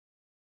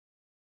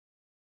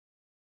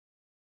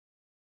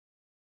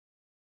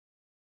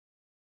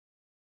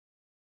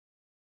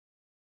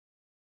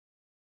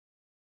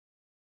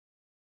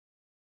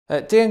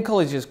DN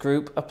Colleges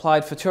Group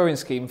applied for Turing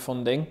Scheme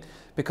funding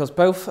because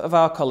both of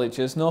our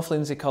colleges, North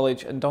Lindsey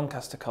College and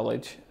Doncaster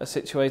College, are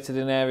situated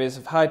in areas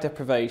of high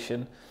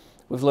deprivation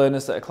with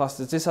learners that are classed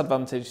as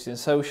disadvantaged in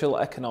social,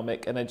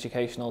 economic and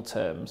educational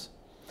terms.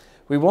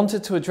 We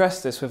wanted to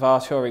address this with our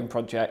Turing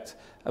project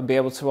and be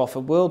able to offer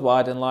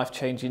worldwide and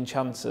life-changing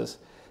chances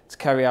to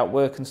carry out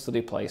work and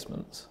study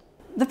placements.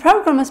 The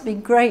programme has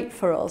been great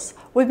for us.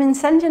 We've been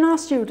sending our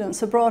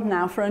students abroad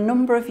now for a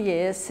number of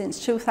years, since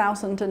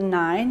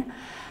 2009.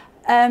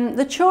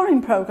 The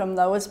Turing programme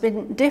though has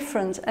been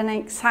different and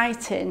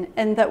exciting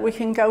in that we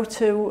can go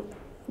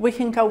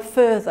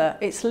further.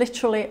 It's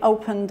literally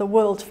opened the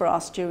world for our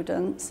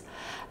students.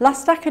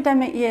 Last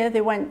academic year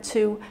they went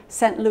to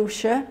Saint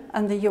Lucia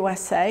and the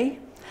USA.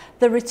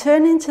 They're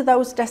returning to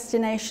those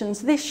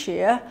destinations this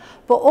year,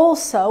 but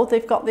also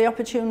they've got the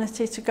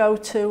opportunity to go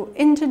to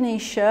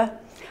Indonesia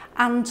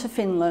and to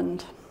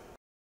Finland.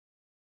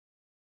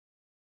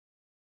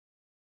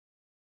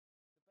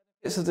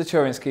 The benefits of the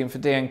Turing Scheme for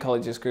DN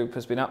Colleges Group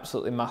has been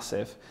absolutely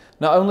massive,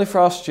 not only for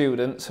our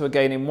students who are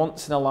gaining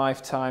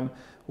once-in-a-lifetime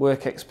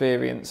work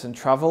experience and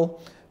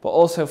travel, but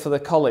also for the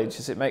college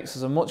as it makes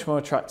us a much more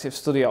attractive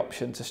study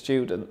option to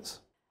students.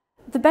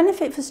 The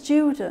benefit for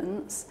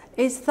students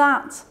is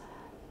that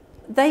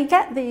they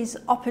get these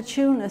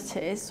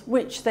opportunities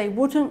which they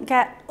wouldn't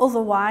get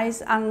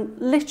otherwise, and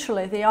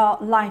literally they are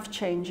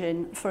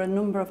life-changing for a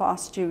number of our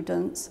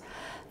students.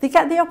 They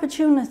get the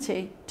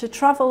opportunity to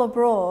travel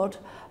abroad,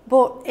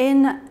 but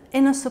in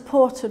a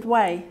supported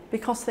way,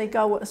 because they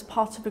go as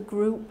part of a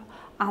group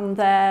and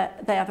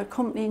they have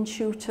accompanying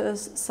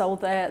tutors, so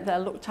they're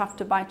looked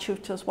after by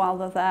tutors while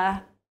they're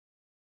there.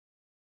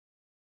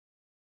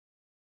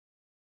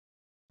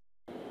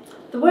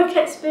 The work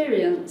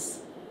experience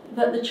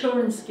that the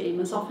Turing Scheme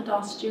has offered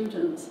our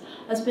students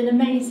has been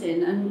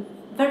amazing and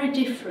very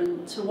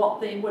different to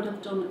what they would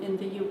have done in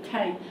the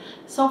UK.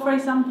 So for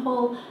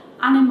example,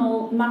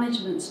 animal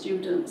management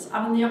students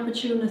having the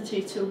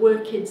opportunity to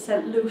work in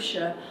Saint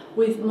Lucia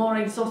with more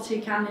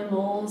exotic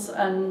animals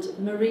and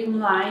marine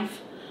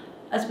life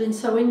has been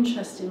so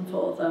interesting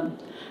for them.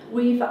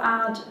 We've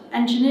had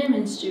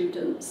engineering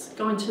students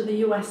going to the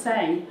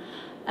USA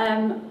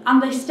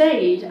and they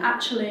stayed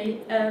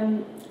actually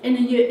in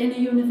a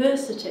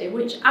university,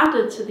 which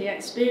added to the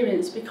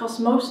experience because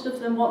most of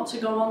them want to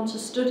go on to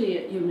study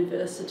at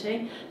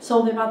university,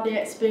 so they've had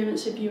the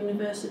experience of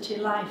university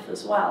life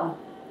as well.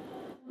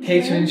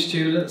 Catering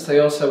students, they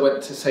also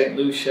went to Saint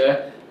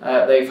Lucia.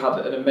 They've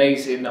had an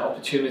amazing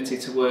opportunity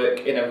to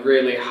work in a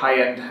really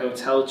high-end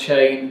hotel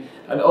chain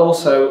and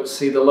also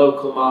see the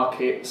local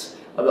markets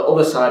on the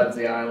other side of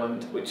the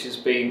island, which has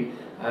been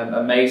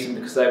amazing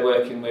because they're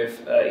working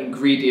with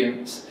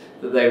ingredients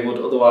that they would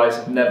otherwise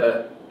have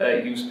never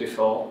used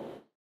before.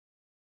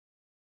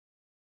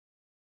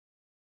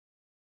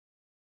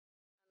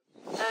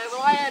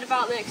 Well, I heard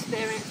about the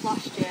experience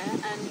last year,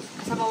 and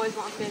because I've always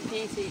wanted to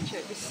be a PE teacher,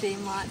 it just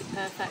seemed like the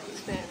perfect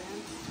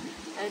experience.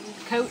 And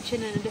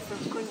coaching in a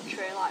different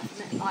country,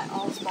 like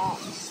all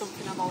sports, is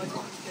something I've always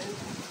wanted to do.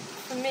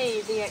 For me,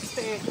 the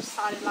experience just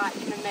sounded like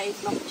an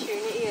amazing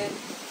opportunity, and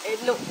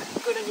it looked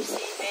good on your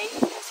CV,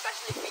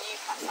 especially for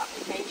UCAS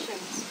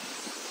applications.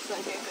 So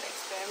it'd be a good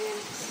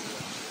experience.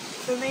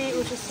 For me, it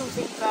was just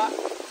something that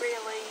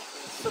really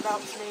stood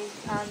out to me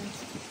and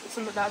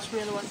something that I just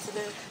really wanted to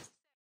do.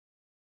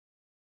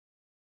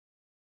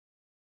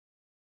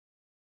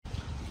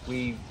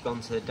 We've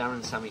gone to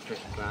Darren Sammy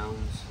cricket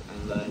grounds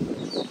and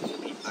learned for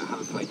people that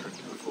haven't played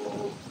cricket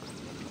before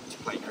to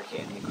play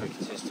cricket and the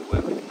cricketers to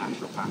work with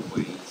national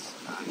pathways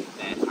and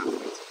their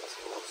pathway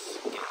to us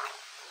getting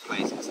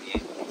players into the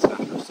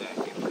international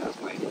circuit that have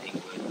played in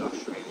England,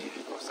 Australia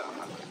or South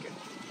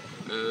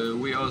Africa.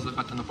 We also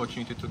had an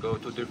opportunity to go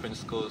to different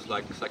schools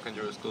like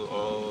secondary school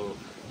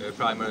or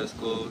primary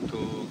school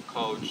to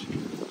coach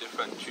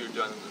different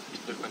children,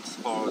 different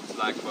sports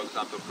like for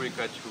example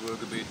cricket,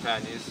 rugby,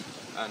 tennis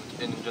and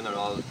in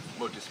general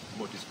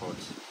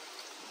multi-sports.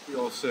 We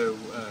also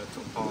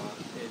took part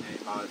in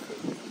a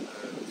marathon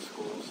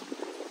schools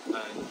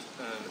and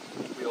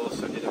we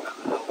also did a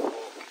mental health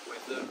walk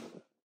with them.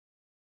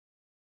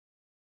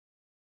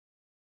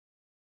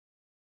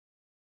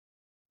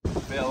 I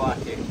feel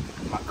like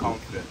my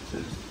confidence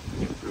has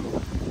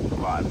improved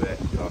quite a bit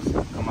because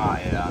I come out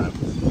here and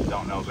I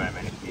don't know very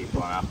many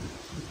people and I have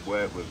to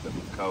work with them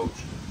and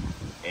coach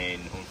in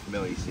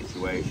unfamiliar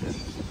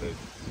situations with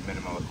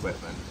minimal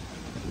equipment.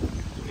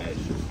 Yeah,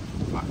 it's just,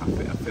 like,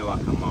 I feel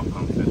like I'm more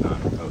confident now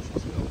in coaching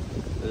skills.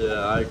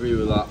 Yeah, I agree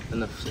with that in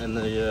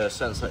the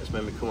sense that it's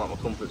made me come out of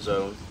my comfort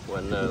zone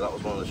when that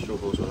was one of the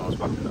struggles when I was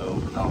back at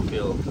home. And now I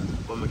feel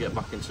when we get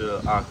back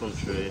into our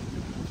country,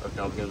 I'm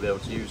going to be able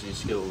to use these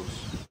skills.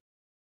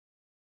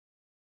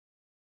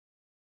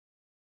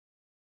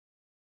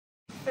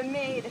 For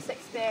me, this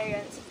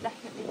experience has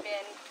definitely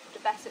been the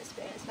best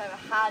experience I've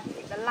ever had.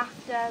 The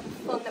laughter, the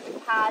fun that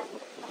we've had,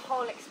 the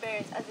whole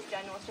experience as a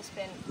general has just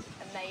been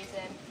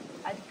amazing.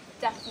 I'd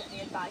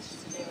definitely advise you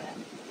to do it.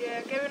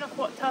 Yeah, going off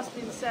what has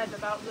been said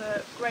about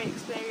the great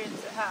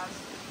experience it has,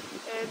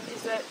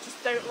 is that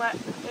just don't let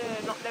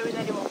not knowing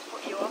anyone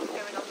put you off.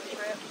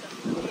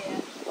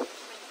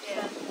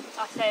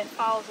 say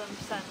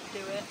 1000% do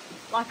it.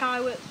 Like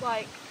I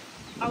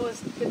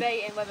was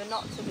debating whether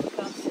not to,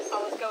 because I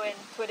was going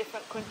to a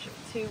different country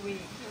for 2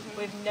 weeks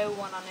with no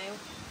one I knew.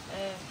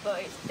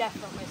 But it's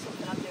definitely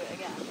something I'd do it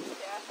again.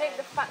 Yeah, I think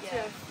the factor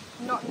of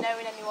not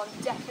knowing anyone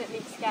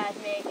definitely scared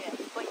me.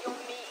 But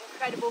you'll meet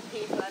incredible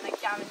people, and I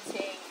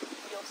guarantee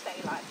you'll stay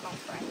lifelong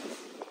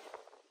friends.